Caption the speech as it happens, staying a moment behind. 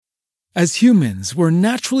As humans, we're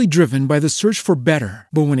naturally driven by the search for better.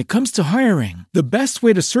 But when it comes to hiring, the best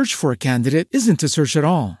way to search for a candidate isn't to search at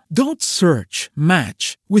all. Don't search,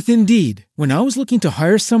 match with Indeed. When I was looking to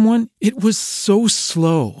hire someone, it was so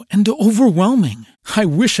slow and overwhelming. I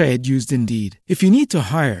wish I had used Indeed. If you need to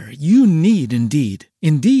hire, you need Indeed.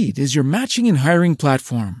 Indeed is your matching and hiring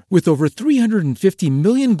platform with over 350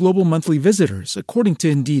 million global monthly visitors, according to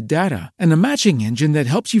Indeed data, and a matching engine that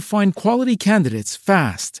helps you find quality candidates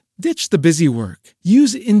fast. Ditch the busy work.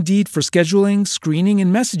 Use Indeed for scheduling, screening,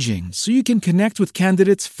 and messaging so you can connect with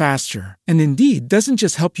candidates faster. And Indeed doesn't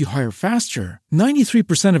just help you hire faster.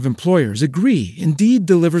 93% of employers agree Indeed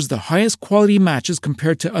delivers the highest quality matches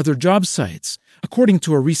compared to other job sites, according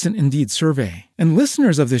to a recent Indeed survey. And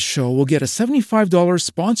listeners of this show will get a $75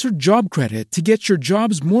 sponsored job credit to get your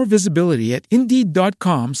jobs more visibility at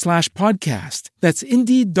Indeed.com/podcast. That's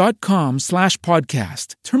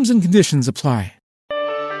Indeed.com/podcast. Terms and conditions apply.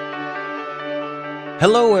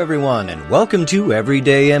 Hello, everyone, and welcome to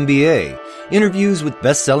Everyday MBA. Interviews with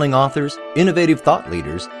best-selling authors, innovative thought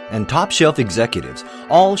leaders, and top-shelf executives,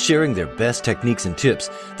 all sharing their best techniques and tips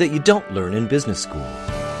that you don't learn in business school.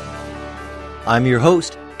 I'm your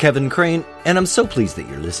host, Kevin Crane, and I'm so pleased that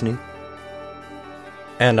you're listening.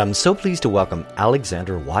 And I'm so pleased to welcome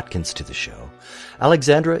Alexandra Watkins to the show.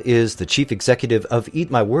 Alexandra is the chief executive of Eat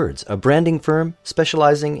My Words, a branding firm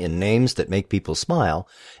specializing in names that make people smile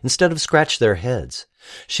instead of scratch their heads.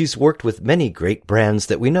 She's worked with many great brands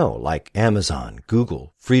that we know, like Amazon,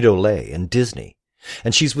 Google, Frito-Lay, and Disney.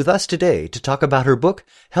 And she's with us today to talk about her book,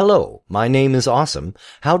 Hello, My Name is Awesome,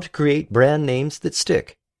 How to Create Brand Names That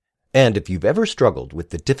Stick. And if you've ever struggled with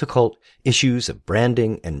the difficult issues of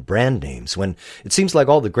branding and brand names when it seems like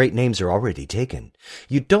all the great names are already taken,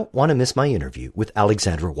 you don't want to miss my interview with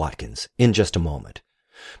Alexandra Watkins in just a moment.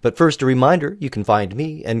 But first, a reminder, you can find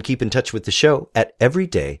me and keep in touch with the show at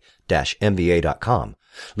everyday-mba.com.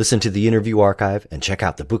 Listen to the interview archive and check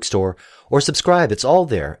out the bookstore, or subscribe. It's all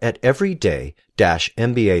there at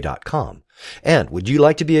everyday-mba.com. And would you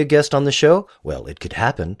like to be a guest on the show? Well, it could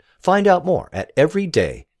happen. Find out more at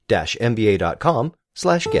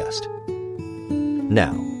everyday-mba.com/guest.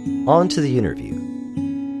 Now, on to the interview.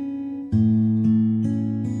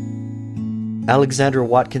 Alexandra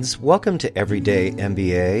Watkins, welcome to Everyday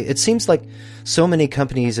MBA. It seems like so many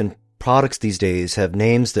companies and products these days have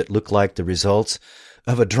names that look like the results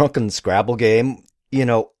of a drunken Scrabble game. You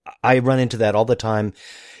know, I run into that all the time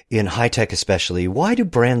in high tech especially. Why do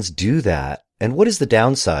brands do that? And what is the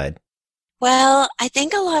downside? Well, I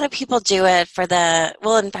think a lot of people do it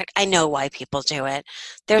in fact, I know why people do it.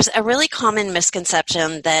 There's a really common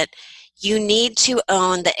misconception that you need to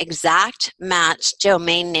own the exact match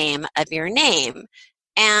domain name of your name,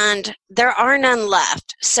 and there are none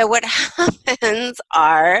left. So what happens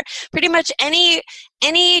are pretty much any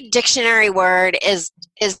dictionary word is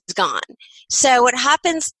gone. So what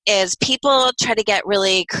happens is people try to get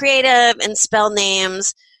really creative and spell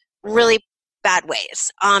names really bad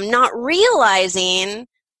ways, not realizing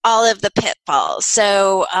all of the pitfalls.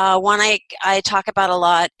 So one I talk about a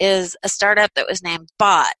lot is a startup that was named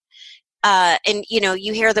Bot. And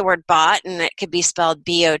you hear the word bot and it could be spelled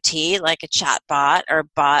B-O-T, like a chat bot, or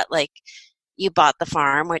bot like you bought the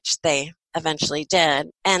farm, which they eventually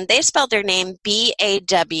did. And they spelled their name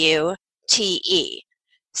B-A-W-T-E.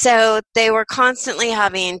 So they were constantly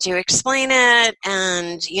having to explain it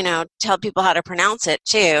and, tell people how to pronounce it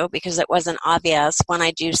too, because it wasn't obvious. When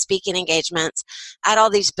I do speaking engagements at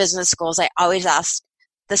all these business schools, I always ask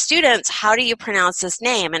the students, how do you pronounce this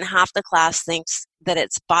name? And half the class thinks that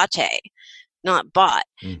it's Bate, not bot.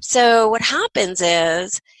 So what happens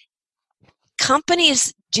is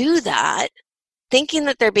companies do that thinking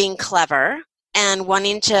that they're being clever and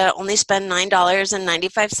wanting to only spend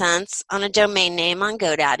 $9.95 on a domain name on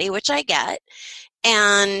GoDaddy, which I get.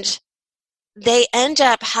 And they end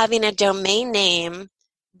up having a domain name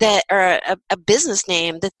or a business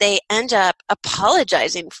name that they end up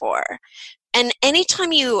apologizing for. And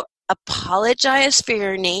anytime you apologize for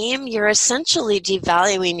your name, you're essentially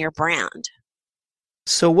devaluing your brand.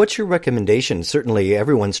 So what's your recommendation? Certainly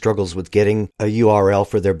everyone struggles with getting a URL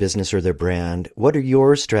for their business or their brand. What are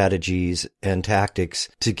your strategies and tactics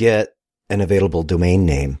to get an available domain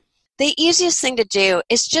name? The easiest thing to do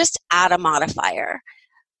is just add a modifier.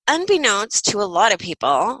 Unbeknownst to a lot of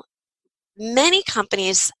people, many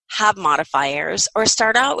companies have modifiers or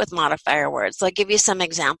start out with modifier words. I'll give you some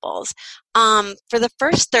examples. For the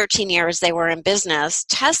first 13 years they were in business,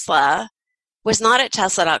 Tesla was not at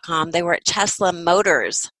Tesla.com. They were at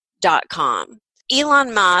TeslaMotors.com.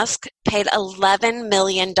 Elon Musk paid $11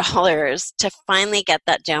 million to finally get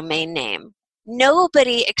that domain name.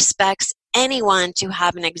 Nobody expects anyone to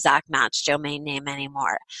have an exact match domain name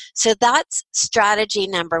anymore. So that's strategy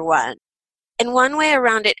number one. And one way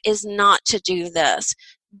around it is not to do this.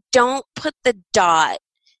 Don't put the dot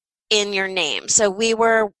in your name. So we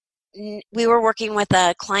were working with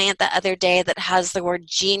a client the other day that has the word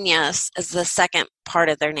genius as the second part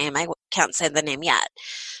of their name. I can't say the name yet.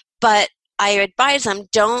 But I advise them,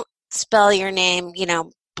 don't spell your name,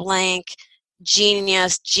 blank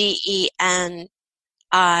genius, GENI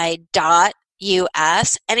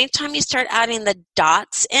 .US. Anytime you start adding the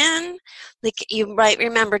dots in, like you might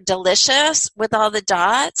remember delicious with all the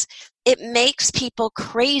dots, it makes people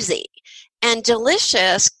crazy. And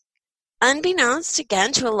delicious, unbeknownst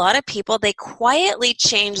again to a lot of people, they quietly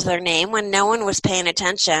changed their name when no one was paying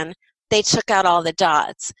attention. They took out all the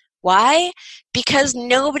dots. Why? Because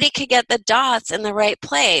nobody could get the dots in the right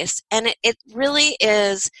place. And it really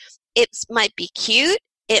is, it might be cute,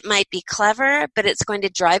 it might be clever, but it's going to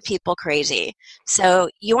drive people crazy. So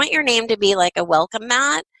you want your name to be like a welcome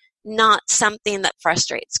mat, not something that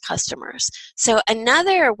frustrates customers. So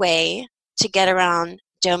another way to get around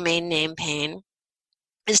domain name pain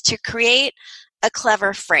is to create a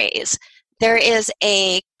clever phrase. There is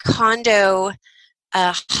a condo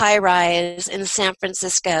high-rise in San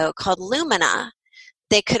Francisco called Lumina.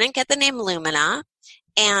 They couldn't get the name Lumina,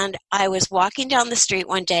 and I was walking down the street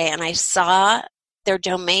one day and I saw their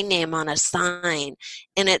domain name on a sign,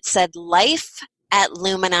 and it said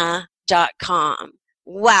life@lumina.com.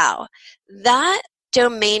 Wow, that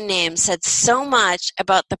domain name said so much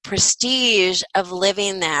about the prestige of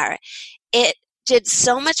living there. It did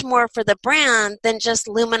so much more for the brand than just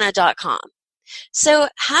lumina.com. So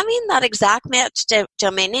having that exact match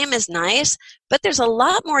domain name is nice, but there's a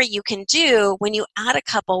lot more you can do when you add a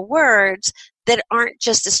couple words that aren't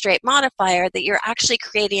just a straight modifier, that you're actually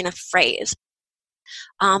creating a phrase.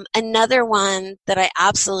 Another one that I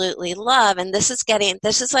absolutely love, and this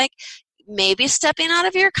is like maybe stepping out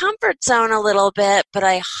of your comfort zone a little bit, but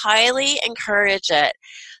I highly encourage it.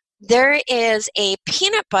 There is a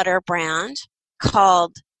peanut butter brand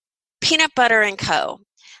called Peanut Butter & Co.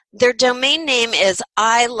 Their domain name is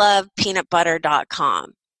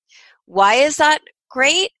ilovepeanutbutter.com. Why is that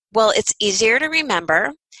great? Well, it's easier to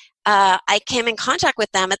remember. I came in contact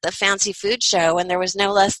with them at the Fancy Food Show, and there was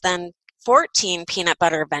no less than 14 peanut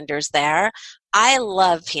butter vendors there. I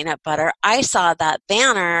love peanut butter. I saw that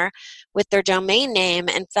banner with their domain name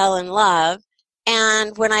and fell in love.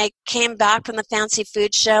 And when I came back from the Fancy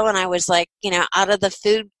Food Show and I was like, out of the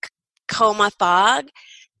food coma fog,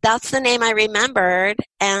 that's the name I remembered.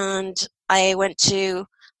 And I went to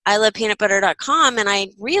ilovepeanutbutter.com and I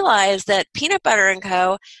realized that Peanut Butter &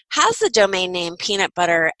 Co. has the domain name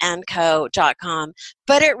peanutbutterandco.com,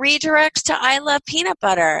 but it redirects to I Love Peanut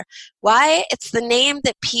Butter. Why? It's the name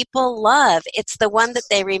that people love. It's the one that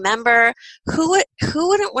they remember. Who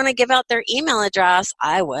wouldn't want to give out their email address?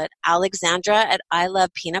 I would. Alexandra at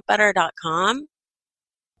ilovepeanutbutter.com.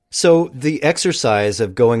 So the exercise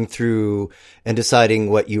of going through and deciding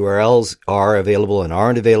what URLs are available and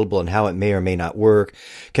aren't available and how it may or may not work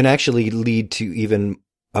can actually lead to even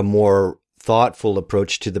a more thoughtful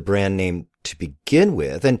approach to the brand name to begin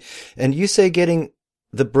with. And you say getting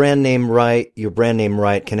the brand name right, your brand name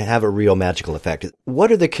right, can have a real magical effect.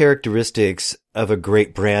 What are the characteristics of a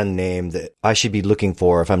great brand name that I should be looking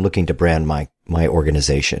for if I'm looking to brand my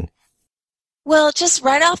organization? Well, just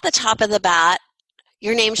right off the top of the bat,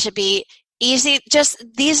 your name should be easy. Just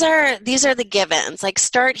these are the givens. Like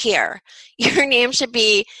start here. Your name should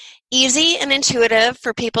be easy and intuitive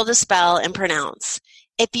for people to spell and pronounce.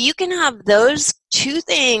 If you can have those two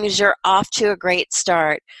things, you're off to a great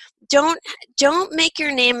start. Don't make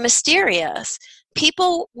your name mysterious.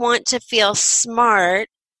 People want to feel smart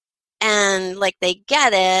and like they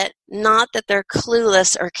get it, not that they're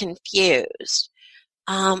clueless or confused.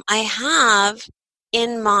 I have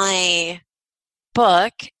in my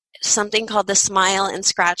book something called the Smile and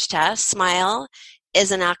Scratch Test. Smile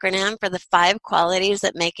is an acronym for the 5 qualities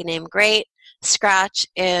that make a name great. Scratch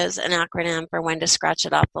is an acronym for when to scratch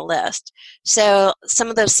it off the list. So some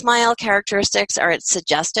of those smile characteristics are it's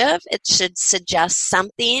suggestive. It should suggest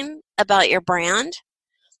something about your brand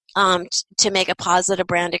to make a positive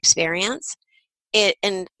brand experience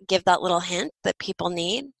and give that little hint that people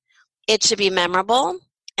need. It should be memorable.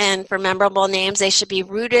 And for memorable names, they should be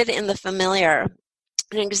rooted in the familiar.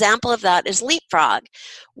 An example of that is Leapfrog.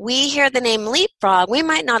 We hear the name Leapfrog. We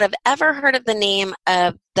might not have ever heard of the name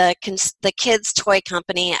of the kids' toy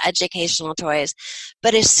company, Educational Toys.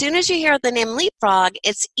 But as soon as you hear the name Leapfrog,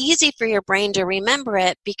 it's easy for your brain to remember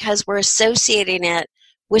it because we're associating it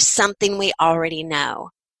with something we already know,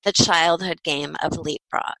 the childhood game of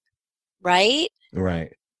Leapfrog, right?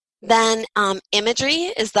 Right. Then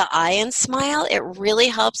imagery is the eye in Smile. It really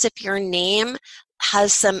helps if your name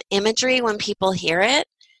has some imagery when people hear it.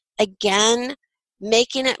 Again,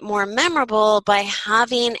 making it more memorable by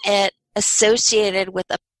having it associated with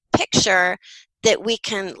a picture that we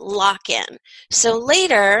can lock in. So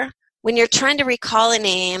later, when you're trying to recall a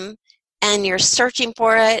name and you're searching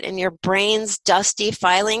for it in your brain's dusty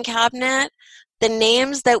filing cabinet, the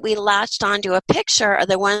names that we latched onto a picture are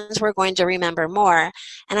the ones we're going to remember more.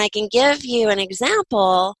 And I can give you an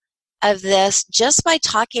example of this just by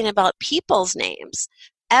talking about people's names.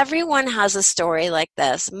 Everyone has a story like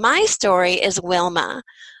this. My story is Wilma.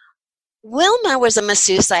 Wilma was a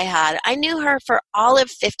masseuse I had. I knew her for all of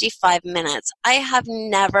 55 minutes. I have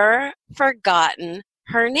never forgotten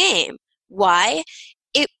her name. Why?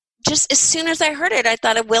 Just as soon as I heard it, I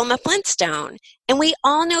thought of Wilma Flintstone. And we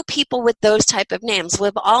all know people with those type of names.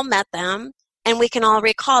 We've all met them, and we can all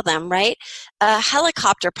recall them, right? A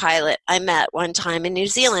helicopter pilot I met one time in New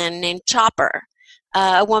Zealand named Chopper,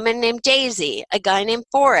 a woman named Daisy, a guy named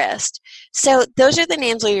Forrest. So those are the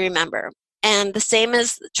names we remember. And the same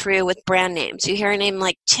is true with brand names. You hear a name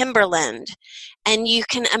like Timberland, and you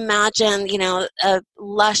can imagine, a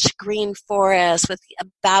lush green forest with a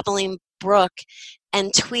babbling brook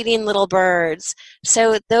and tweeting little birds.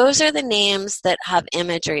 So those are the names that have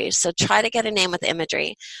imagery. So try to get a name with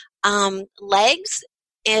imagery. Legs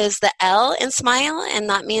is the L in Smile, and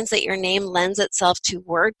that means that your name lends itself to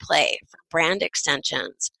wordplay for brand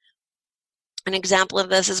extensions. An example of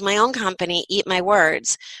this is my own company, Eat My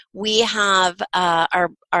Words. We have we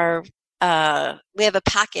have a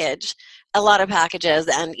package, a lot of packages,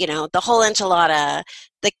 and the whole enchilada.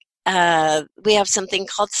 We have something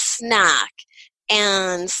called Snack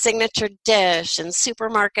and Signature Dish and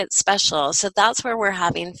Supermarket Special. So that's where we're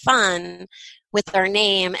having fun with our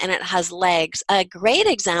name, and it has legs. A great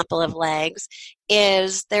example of legs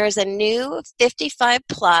is there's a new 55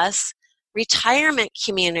 plus retirement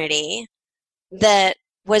community that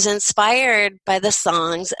was inspired by the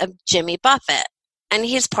songs of Jimmy Buffett. And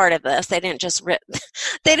he's part of this. They didn't just rip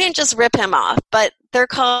him off, but they're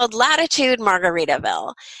called Latitude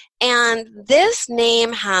Margaritaville. And this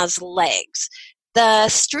name has legs. The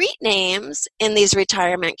street names in these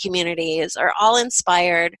retirement communities are all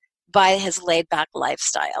inspired by his laid-back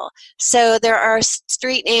lifestyle. So there are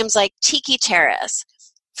street names like Tiki Terrace,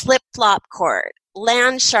 Flip Flop Court,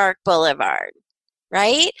 Land Shark Boulevard,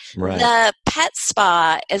 right? The pet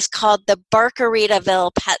spa is called the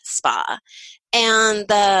Barcaritaville Pet Spa. And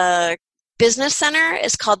the business center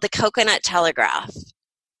is called the Coconut Telegraph.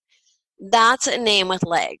 That's a name with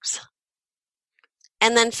legs.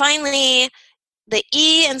 And then finally, the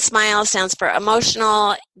E in Smile stands for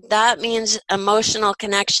emotional. That means emotional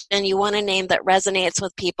connection. You want a name that resonates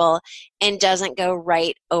with people and doesn't go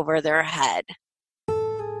right over their head.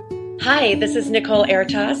 Hi, this is Nicole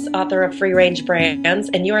Airtas, author of Free Range Brands,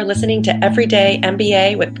 and you are listening to Everyday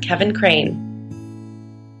MBA with Kevin Crane.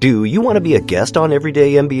 Do you want to be a guest on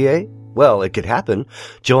Everyday MBA? Well, it could happen.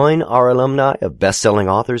 Join our alumni of best-selling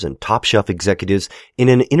authors and top-shelf executives in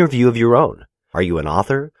an interview of your own. Are you an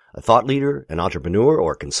author, a thought leader, an entrepreneur,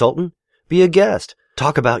 or a consultant? Be a guest.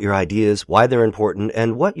 Talk about your ideas, why they're important,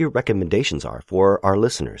 and what your recommendations are for our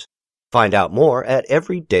listeners. Find out more at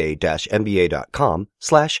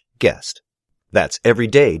everyday-mba.com/guest. That's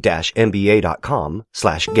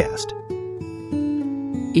everyday-mba.com/guest.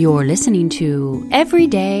 You're listening to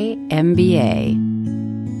Everyday MBA.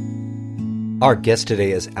 Our guest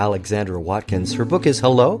today is Alexandra Watkins. Her book is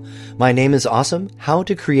Hello, My Name is Awesome, How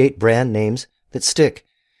to Create Brand Names That Stick.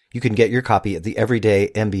 You can get your copy at the Everyday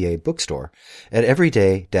MBA bookstore at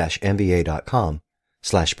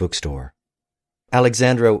everyday-mba.com/bookstore.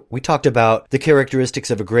 Alexandra, we talked about the characteristics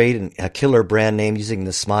of a great and a killer brand name using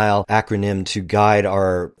the SMILE acronym to guide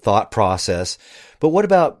our thought process. But what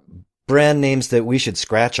about brand names that we should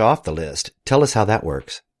scratch off the list? Tell us how that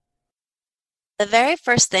works. The very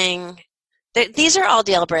first thing, these are all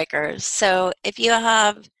deal breakers. So if you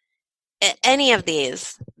have any of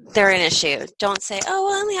these, they're an issue. Don't say,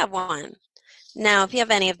 oh, I only have one. No, if you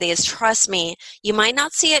have any of these, trust me, you might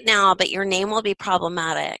not see it now, but your name will be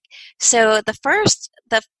problematic. So the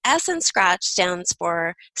S in Scratch stands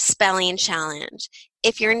for spelling challenge.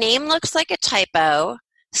 If your name looks like a typo,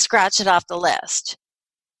 scratch it off the list.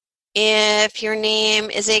 If your name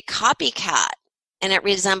is a copycat and it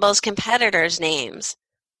resembles competitors' names,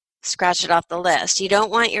 scratch it off the list. You don't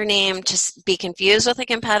want your name to be confused with a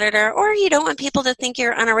competitor, or you don't want people to think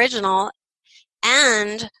you're unoriginal.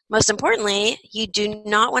 And most importantly, you do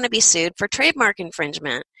not want to be sued for trademark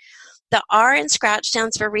infringement. The R in Scratch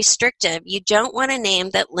stands for restrictive. You don't want a name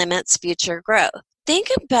that limits future growth. Think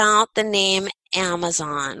about the name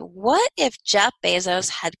Amazon. What if Jeff Bezos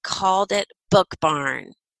had called it Book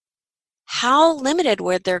Barn? How limited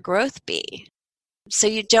would their growth be? So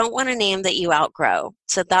you don't want a name that you outgrow.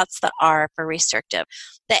 So that's the R for restrictive.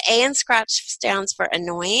 The A in Scratch stands for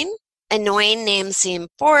annoying. Annoying names seem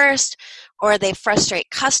forced or they frustrate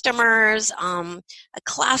customers. A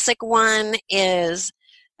classic one is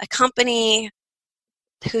a company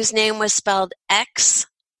whose name was spelled Xobni.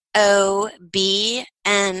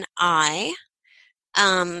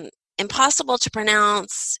 Impossible to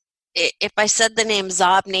pronounce. If I said the name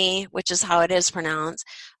Zobni, which is how it is pronounced,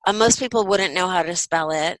 most people wouldn't know how to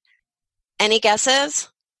spell it. Any guesses?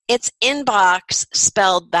 It's inbox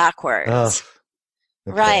spelled backwards. Oh,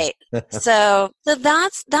 okay. Right. So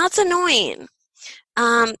that's annoying.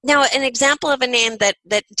 Now, an example of a name that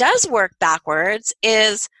does work backwards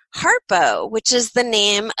is Harpo, which is the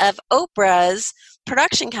name of Oprah's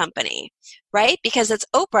production company, right? Because it's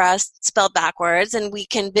Oprah spelled backwards, and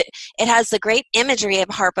it has the great imagery of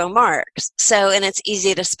Harpo Marx. So, and it's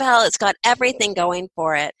easy to spell. It's got everything going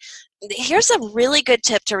for it. Here's a really good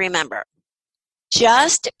tip to remember.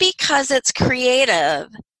 Just because it's creative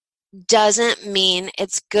doesn't mean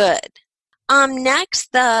it's good.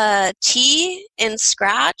 Next, the T in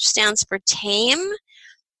Scratch stands for tame.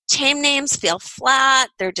 Tame names feel flat,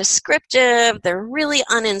 they're descriptive, they're really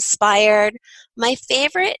uninspired. My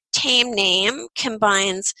favorite tame name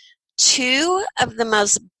combines two of the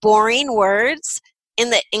most boring words in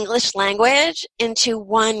the English language into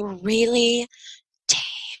one really tame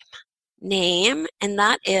name, and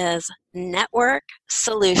that is Network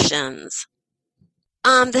Solutions.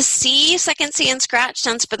 The C, second C in Scratch,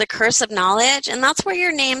 stands for the curse of knowledge, and that's where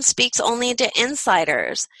your name speaks only to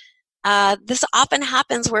insiders. This often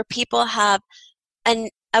happens where people have a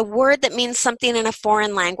word that means something in a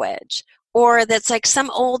foreign language, or that's like some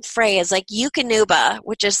old phrase like Eukanuba,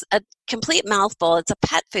 which is a complete mouthful. It's a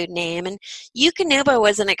pet food name, and Eukanuba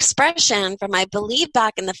was an expression from, I believe,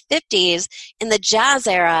 back in the 50s in the jazz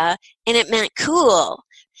era, and it meant cool.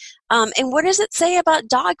 And what does it say about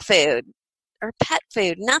dog food or pet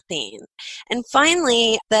food? Nothing. And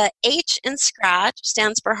finally, the H in Scratch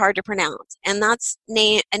stands for hard to pronounce, and that's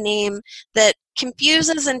a name that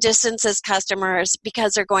confuses and distances customers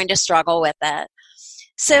because they're going to struggle with it.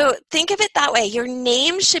 So think of it that way. Your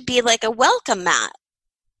name should be like a welcome mat.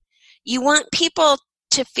 You want people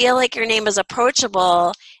to feel like your name is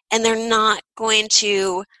approachable and they're not going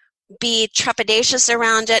to be trepidatious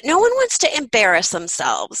around it. No one wants to embarrass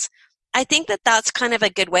themselves. I think that that's kind of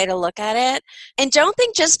a good way to look at it. And don't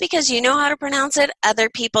think just because you know how to pronounce it, other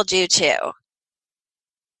people do too.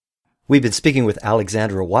 We've been speaking with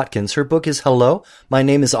Alexandra Watkins. Her book is Hello, My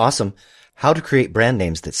Name is Awesome, How to Create Brand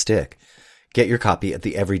Names That Stick. Get your copy at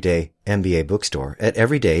the Everyday MBA bookstore at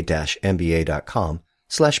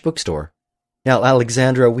everyday-mba.com/bookstore. Now,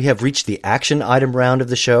 Alexandra, we have reached the action item round of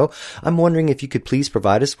the show. I'm wondering if you could please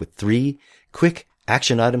provide us with 3 quick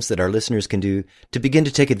action items that our listeners can do to begin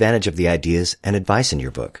to take advantage of the ideas and advice in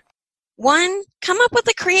your book. 1, come up with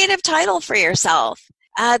a creative title for yourself.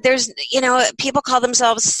 People call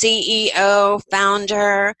themselves CEO,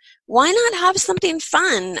 founder. Why not have something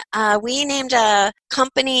fun? We named a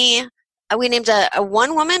company, we named a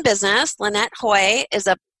one-woman business. Lynette Hoy is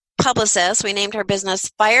a publicist. We named her business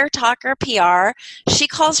Fire Talker PR. She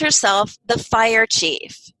calls herself the Fire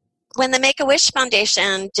Chief. When the Make-A-Wish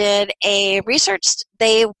Foundation did a research,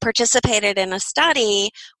 they participated in a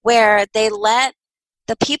study where they let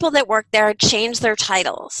the people that work there change their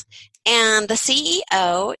titles. And the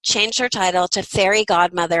CEO changed her title to Fairy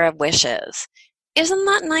Godmother of Wishes. Isn't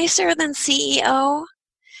that nicer than CEO?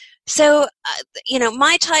 So,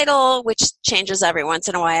 my title, which changes every once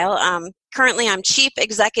in a while, currently I'm Chief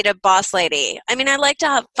Executive Boss Lady. I mean, I like to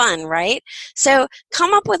have fun, right? So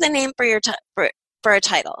come up with a name for your for a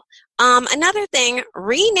title. Another thing,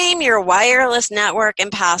 rename your wireless network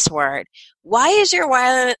and password. Why is your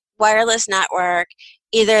wireless network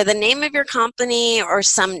either the name of your company or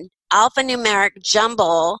some alphanumeric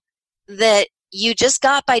jumble that you just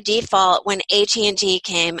got by default when AT&T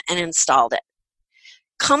came and installed it?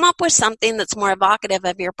 Come up with something that's more evocative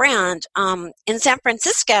of your brand. In San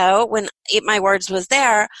Francisco, when Eat My Words was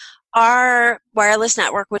there, our wireless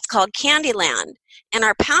network was called Candyland, and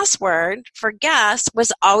our password for guests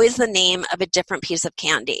was always the name of a different piece of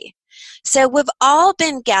candy. So we've all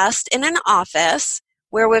been guests in an office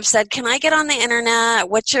where we've said, can I get on the internet?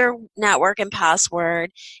 What's your network and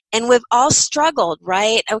password? And we've all struggled,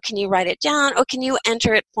 right? Oh, can you write it down? Oh, can you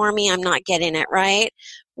enter it for me? I'm not getting it right.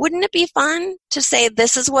 Wouldn't it be fun to say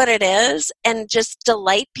this is what it is and just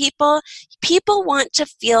delight people? People want to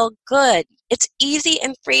feel good. It's easy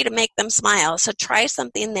and free to make them smile. So try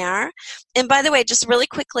something there. And by the way, just really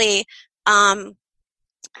quickly,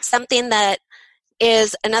 something that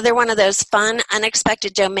is another one of those fun,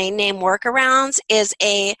 unexpected domain name workarounds is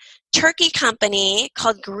a turkey company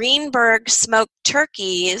called Greenberg Smoked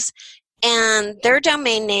Turkeys, and their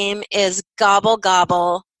domain name is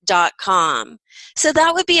gobblegobble.com. So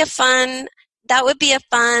that would be a fun,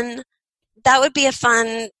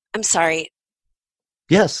 I'm sorry.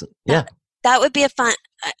 Yes, yeah. That would be a fun,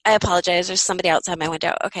 I apologize, there's somebody outside my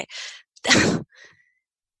window. Okay.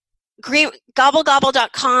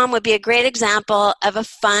 Gobblegobble.com would be a great example of a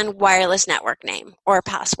fun wireless network name or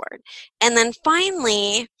password. And then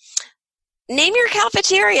finally, name your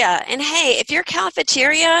cafeteria. And hey, if your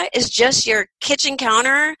cafeteria is just your kitchen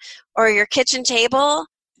counter or your kitchen table,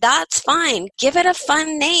 that's fine. Give it a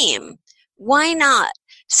fun name. Why not?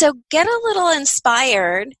 So get a little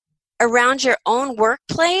inspired around your own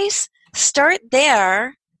workplace. Start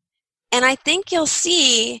there, and I think you'll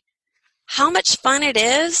see how much fun it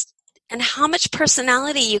is and how much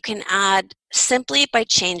personality you can add simply by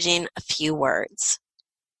changing a few words.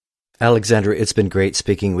 Alexandra, it's been great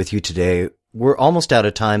speaking with you today. We're almost out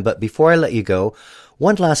of time, but before I let you go,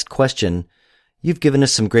 one last question. You've given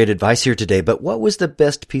us some great advice here today, but what was the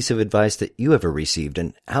best piece of advice that you ever received,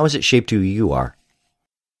 and how has it shaped who you are?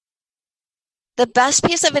 The best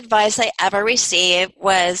piece of advice I ever received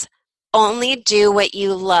was only do what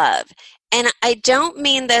you love. And I don't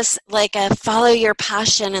mean this like a follow your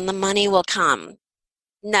passion and the money will come.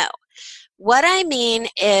 No. What I mean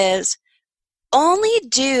is only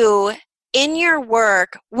do in your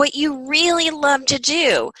work what you really love to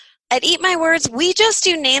do. At Eat My Words, we just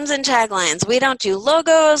do names and taglines. We don't do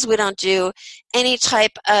logos. We don't do any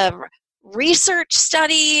type of research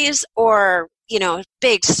studies or,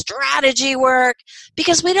 big strategy work,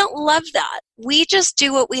 because we don't love that. We just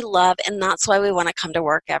do what we love, and that's why we want to come to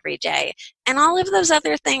work every day. And all of those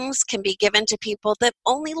other things can be given to people that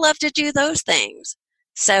only love to do those things.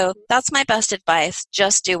 So that's my best advice.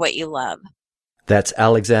 Just do what you love. That's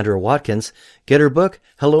Alexandra Watkins. Get her book,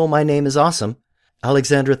 Hello, My Name is Awesome.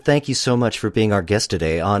 Alexandra, thank you so much for being our guest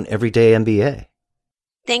today on Everyday MBA.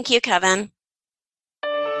 Thank you, Kevin.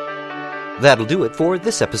 That'll do it for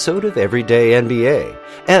this episode of Everyday MBA.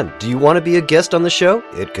 And do you want to be a guest on the show?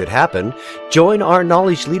 It could happen. Join our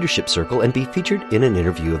Knowledge Leadership Circle and be featured in an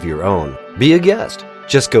interview of your own. Be a guest.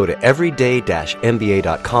 Just go to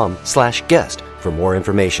everyday-mba.com/guest for more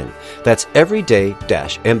information. That's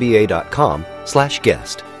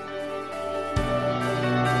everyday-mba.com/guest.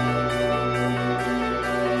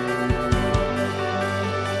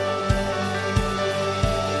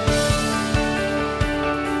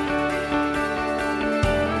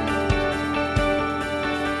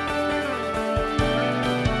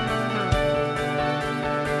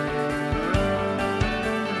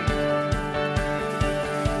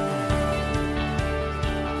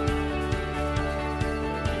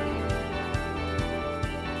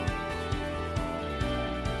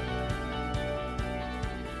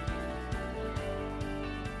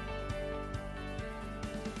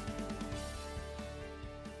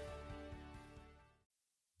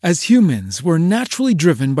 As humans, we're naturally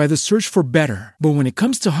driven by the search for better. But when it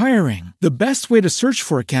comes to hiring, the best way to search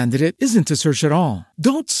for a candidate isn't to search at all.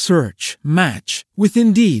 Don't search, match with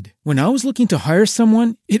Indeed. When I was looking to hire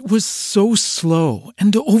someone, it was so slow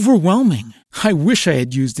and overwhelming. I wish I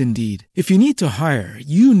had used Indeed. If you need to hire,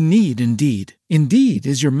 you need Indeed. Indeed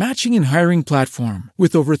is your matching and hiring platform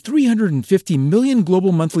with over 350 million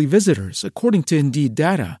global monthly visitors, according to Indeed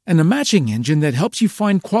data, and a matching engine that helps you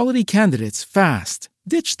find quality candidates fast.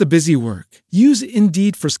 Ditch the busy work. Use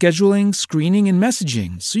Indeed for scheduling, screening, and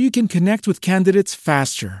messaging so you can connect with candidates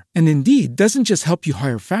faster. And Indeed doesn't just help you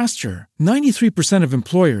hire faster. 93% of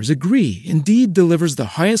employers agree Indeed delivers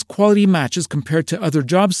the highest quality matches compared to other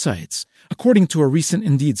job sites, according to a recent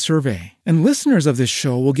Indeed survey. And listeners of this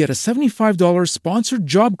show will get a $75 sponsored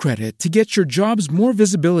job credit to get your jobs more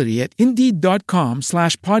visibility at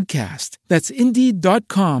Indeed.com/podcast. That's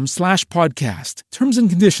Indeed.com/podcast. Terms and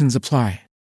conditions apply.